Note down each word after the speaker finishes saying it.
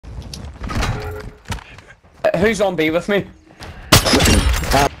Who's on B with me?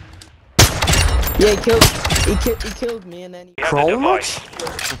 Yeah, he killed me and then he... Crawl much?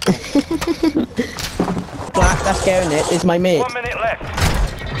 Black, that's going it, is my mate. 1 minute left.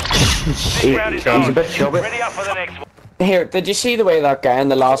 This round is on. Ready up for the next one. Here, did you see the way that guy in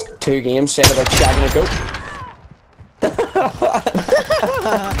the last 2 games said about shagging a goat?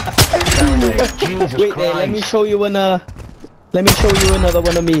 Wait there, let me show you another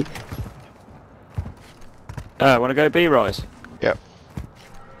one of me. Wanna go B, Rise? Yep.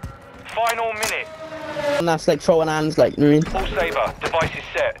 Final minute. And that's like throwing hands like, you know what I mean? All saber. Device is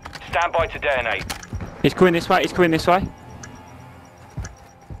set. Stand by to detonate. He's coming this way, he's coming this way.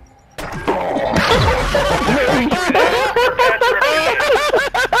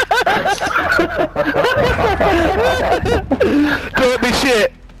 Don't be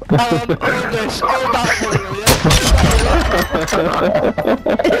shit! All this, all that for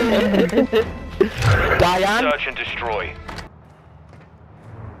you, Diane? Search and destroy.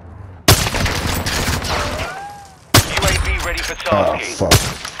 UAV ready for tasking. fuck.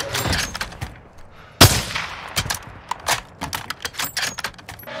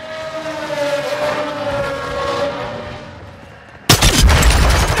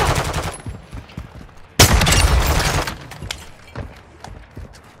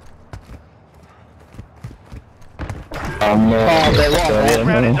 This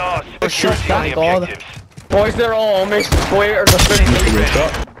round is ours. Security on the God. objectives. Boys, they're all on me. Boy, or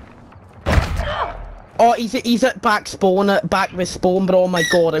the Oh, he's at back with spawn, but oh my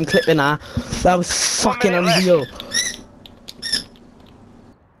god, I'm clipping that. That was fucking 1 minute left. unreal.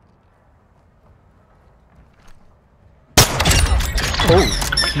 Oh,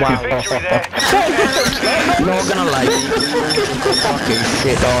 wow. Victory there. Not gonna lie. Fucking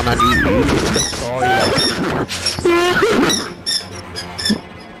shit on and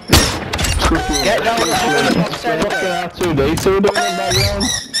Get down Search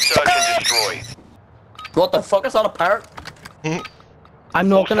and destroy. What the fuck is that a parrot? I'm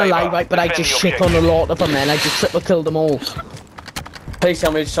not gonna lie, right, but I just shit on a lot of them, man. I just triple killed them all. Please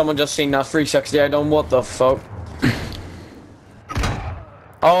tell me someone just seen that 360 I done. What the fuck?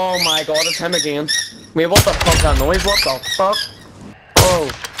 Oh my god, it's him again. Wait, what the fuck's that noise? What the fuck? Oh.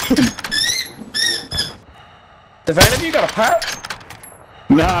 Have any of you got a parrot?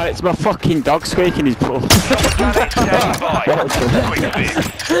 No, it's my fucking dog squeaking his ball.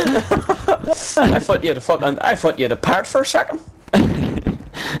 I thought you had a parrot for a second.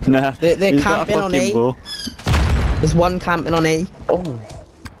 Nah, They're he's got a camping on fucking A. ball. There's one camping on A. Oh.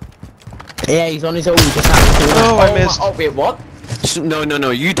 Yeah, he's on his own. Just oh, I missed. Oh wait, what?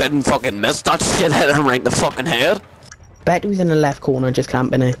 No, you didn't fucking miss that shit. Hit him right in the fucking head. Bet he's in the left corner just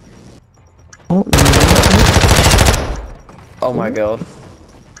camping A. Oh, Oh my god.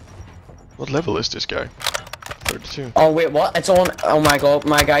 What level is this guy? 32. Oh wait, what? It's on. Oh my god,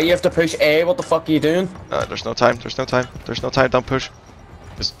 my guy, you have to push A. What the fuck are you doing? There's no time, there's no time. There's no time, don't push.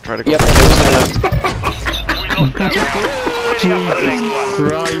 Just try to go. Yep.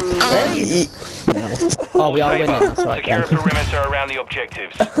 oh, we are winning. That's right. Secure Yeah. perimeter around the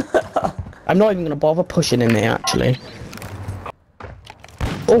objectives. I'm not even gonna bother pushing in there actually.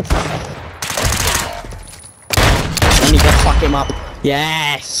 Oh. I need to fuck him up.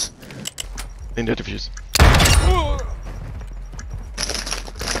 Yes. In the defuse.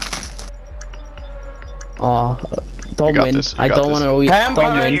 Oh, don't got win. this, you I got don't this. want to win. Ten Don't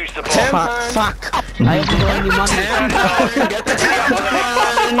pound, win. Use the Ten bomb. Fuck. I have to go on your money. Get the 10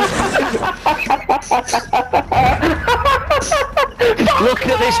 Look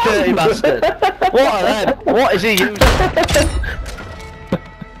at this dirty bastard. What are them? What is he using?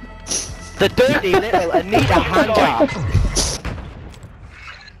 The dirty little Anita handbag.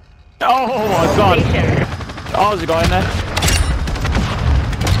 Oh my god! Oh, there's a guy in there.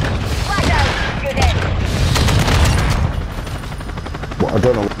 What, I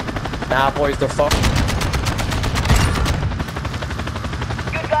don't know. Nah, boys, they're fucked.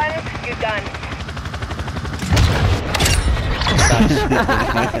 Good gun.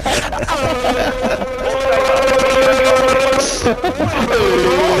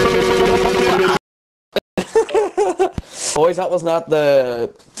 Boys, that was not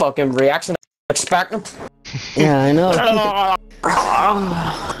the fucking reaction I was expecting. Yeah, I know.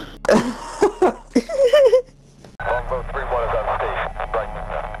 Longbow 3-1 is on station. Right now.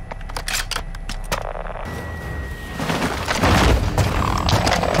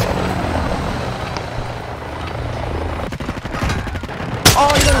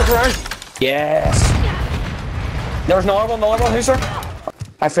 Oh, he's on the ground. Yes. There's another one, who's there?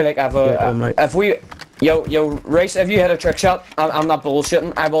 I feel like I've Yeah, I'm right. if we Yo, Race, if you hit a trick shot, I'm not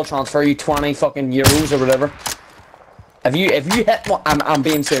bullshitting, I will transfer you 20 fucking euros or whatever. If you hit one, I'm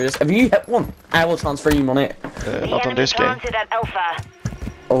being serious. If you hit one, I will transfer you money. Not on this game. Planted at Alpha.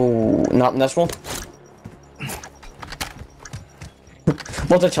 Oh, not in this one.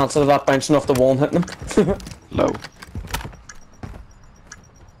 What's the chance of that bouncing off the wall and hitting him? Low.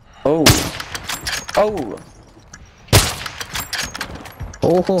 Oh. Oh.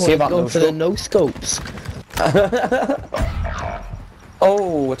 Oh, See about go no for the scope? no scopes.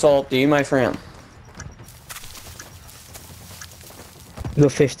 Oh, it's all up to you, my friend. You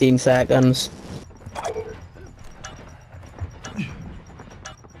got 15 seconds.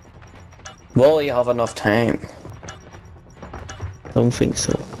 Will you have enough time? Don't think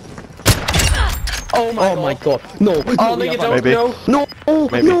so. Oh my god. No. Oh, no, you don't, Maybe. no. No. Oh,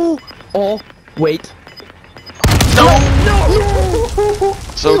 Maybe. no. Oh, wait.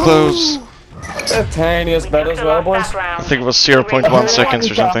 So close. The tiniest bit as well, boys. I think it was 0.1 seconds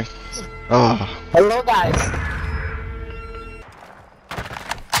or something. Oh. Hello, guys.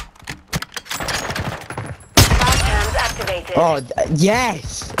 Cams activated. Oh,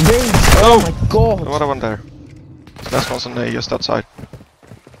 yes. Rage. Oh my god. What a one there. Last one's on just outside.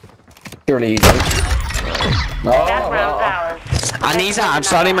 Surely you don't. That round's ours. Anisa, I'm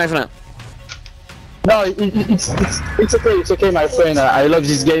sorry, my friend. No, it's okay, it's okay, my friend. I love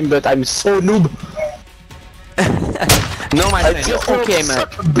this game, but I'm so noob. No, my I friend, just you're love okay, man.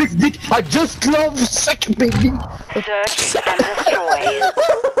 suck a big dick. I just love such a big dick. Search and destroy.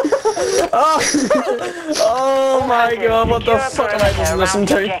 Oh my god, what the fuck am I just listening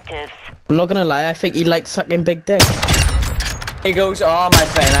to? Objectives. I'm not gonna lie, I think he likes sucking big dick. He goes, oh my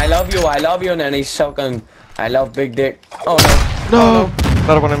friend, I love you, and then he's sucking, I love big dick. Oh no. No!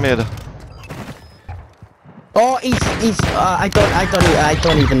 Another one in mid. Oh, he's I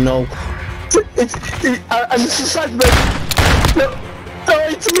don't even know. I'm suicide, man. No, no,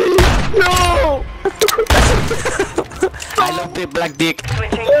 it's me. No. I love big black dick.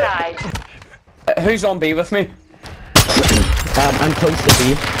 Switching sides. Who's on B with me? I'm close to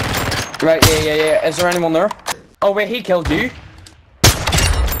B. Right, yeah. Is there anyone there? Oh wait, he killed you.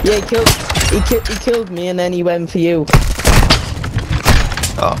 Yeah, he killed me and then he went for you.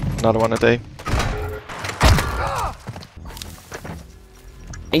 Oh, another one a day.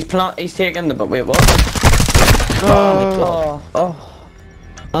 He's taking the, but wait, what? Oh.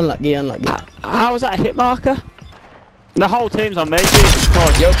 Unlucky. How was that a hit marker? The whole team's on me, Jesus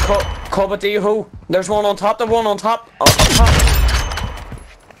Christ. Yo, cover D who? There's one on top, on top.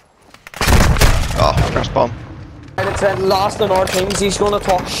 Oh, first bomb. And it's lost in our teams, he's gonna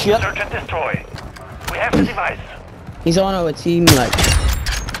talk shit. Search and destroy. We have the device. He's on our team, like.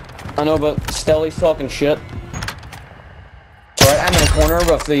 I know, but still he's talking shit. It's alright, I'm in a corner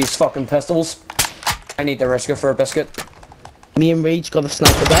with these fucking pistols. I need to risk it for a biscuit. Me and Rage got the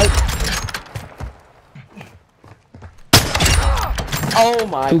snipers out. Oh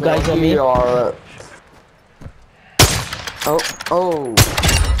my Two god, guys on me. you are...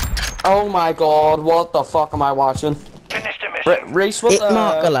 Oh my god, what the fuck am I watching? Finish the mission. Race, what Hit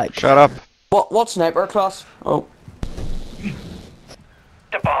marker, like. Shut up. What sniper class? Oh.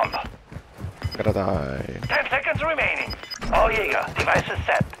 The bomb. Gotta die. 10 seconds remaining. All Jaeger, device is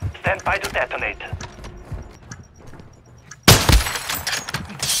set. Stand by to detonate.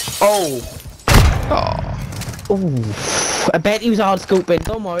 Oh. Oh. Ooh. I bet he was hard scoping.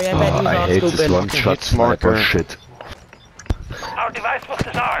 Don't worry, I bet he was I hard hate this scoping. one-shot marker. sniper shit. Our device was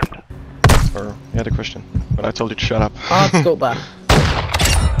disarmed. Or, you had a question, but I told you to shut up. Hard scoper.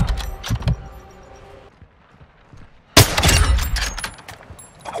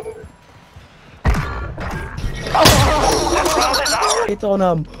 Round is ours. Hit on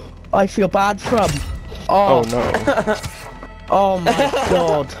him. I feel bad for him. Oh Oh, no. oh my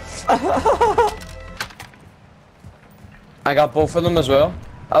god. I got both of them as well.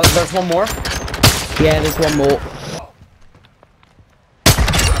 There's one more. Yeah, there's one more.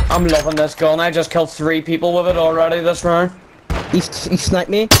 I'm loving this gun. I just killed 3 people with it already this round. He sniped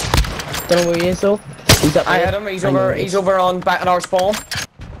me. Don't know where he is though. He's up I there. hit him. He's I know over. where he He's is. over on back at our spawn.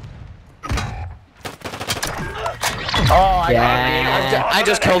 Oh, I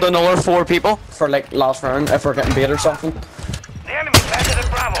just killed another 4 people for like last round. If we're getting bait or something. The enemy landed at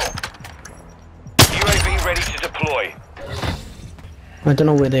Bravo. UAV ready to deploy. I don't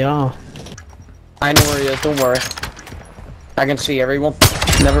know where they are. I know where he is. Don't worry. I can see everyone.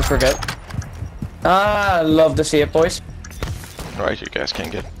 Never forget. Ah, I love to see it, boys. Right, you guys can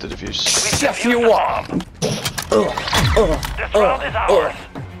get the defuse. If you want. This round is ours.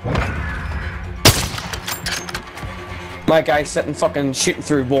 My guy's sitting fucking shooting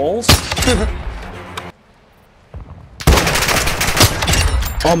through walls.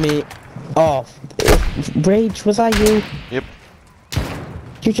 Oh me. Oh, Rage, was that you? Yep.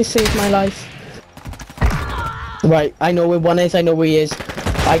 You just saved my life. Right, I know where one is, I know where he is.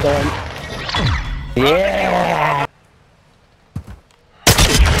 I got him. Yeah! Be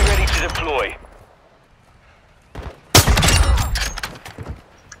ready to deploy.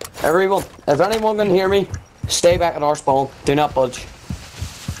 Everyone, if anyone can hear me, stay back at our spawn. Do not budge.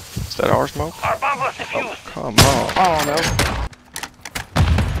 Is that our smoke? Our bomb was defused. Come on. Oh no.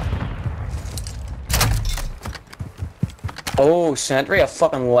 Oh, Sentry, I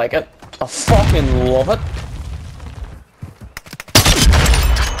fucking like it. I fucking love it.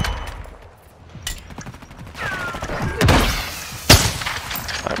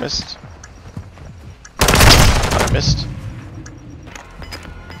 I missed. I missed.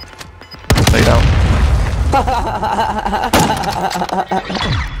 Lay down.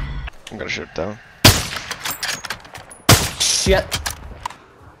 I'm gonna shoot down. Shit.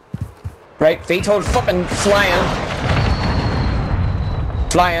 Right, VTOL fucking flying.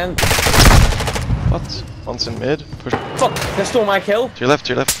 Flying. What? One's in mid. Push. Fuck, they stole my kill. To your left,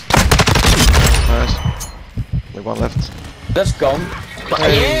 to your left. Nice. Only one left. This gun.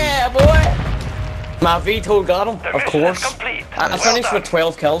 Yeah, boy! My VTOL got him, The of mission is course. complete. I finished with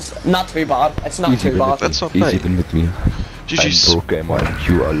 12 kills. Not too bad. It's not too bad. That's not Easy bad. win with me. GG's. I'm pro gamer and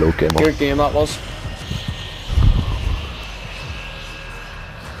you are low gamer. Good game that was.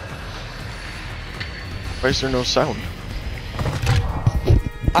 Why is there no sound?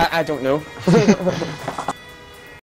 I don't know.